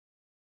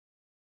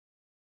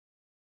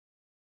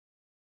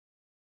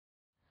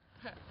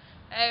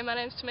Hey, my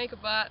name's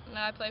Tameka Butt and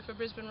I play for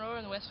Brisbane Roar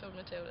and the Westfield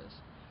Matildas.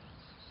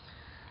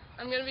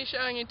 I'm going to be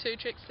showing you two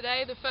tricks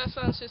today. The first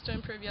one's just to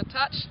improve your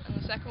touch, and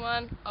the second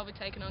one I'll be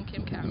taking on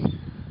Kim Carroll.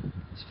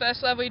 This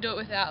first level you do it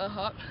without the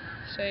hop,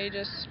 so you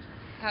just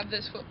have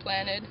this foot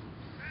planted,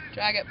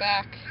 drag it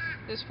back,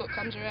 this foot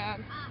comes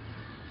around,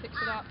 fix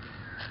it up,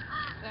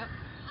 yep.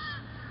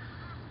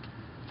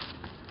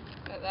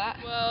 Like that.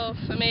 Well,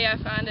 for me I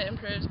find it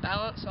improves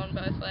balance on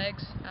both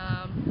legs,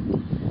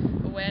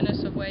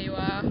 awareness of where you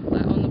are,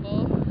 like on the ball,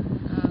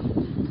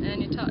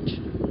 and your touch.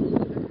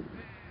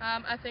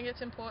 I think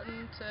it's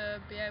important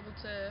to be able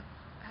to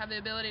have the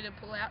ability to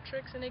pull out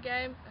tricks in a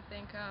game. I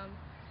think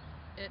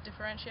it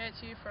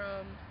differentiates you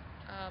from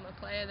a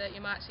player that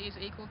you might see as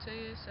equal to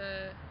you,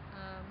 so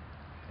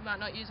you might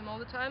not use them all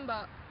the time,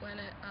 but when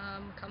it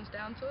comes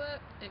down to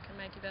it, it can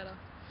make you better.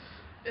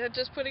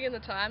 Just putting in the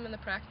time and the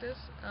practice,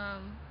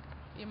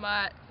 it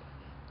might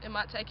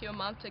take you a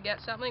month to get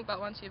something, but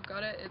once you've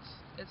got it,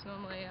 it's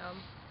normally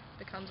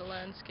becomes a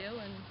learned skill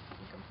and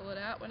you can pull it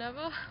out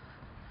whenever.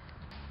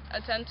 I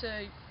tend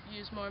to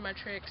use more of my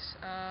tricks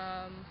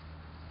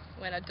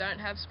when I don't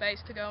have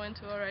space to go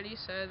into already,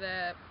 so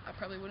that I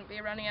probably wouldn't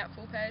be running at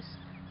full pace.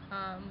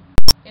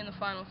 In the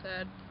final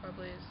third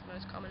probably is the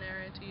most common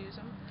area to use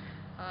them.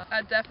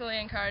 I'd definitely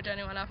encourage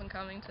anyone up and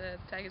coming to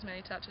take as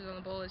many touches on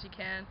the ball as you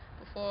can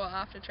before or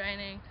after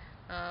training,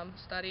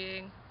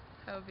 studying,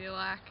 however you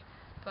like,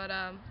 but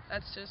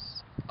that's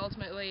just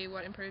ultimately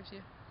what improves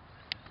you.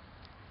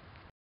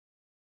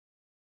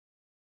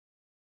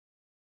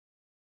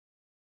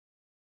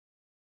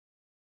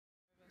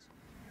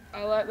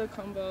 I like the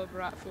combo of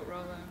right foot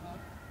rollover.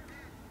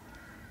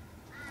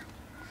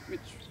 Which?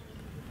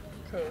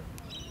 Cool.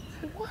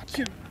 What?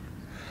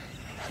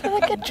 How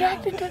did I get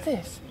dragged into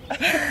this?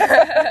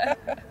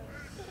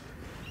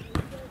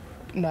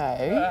 No.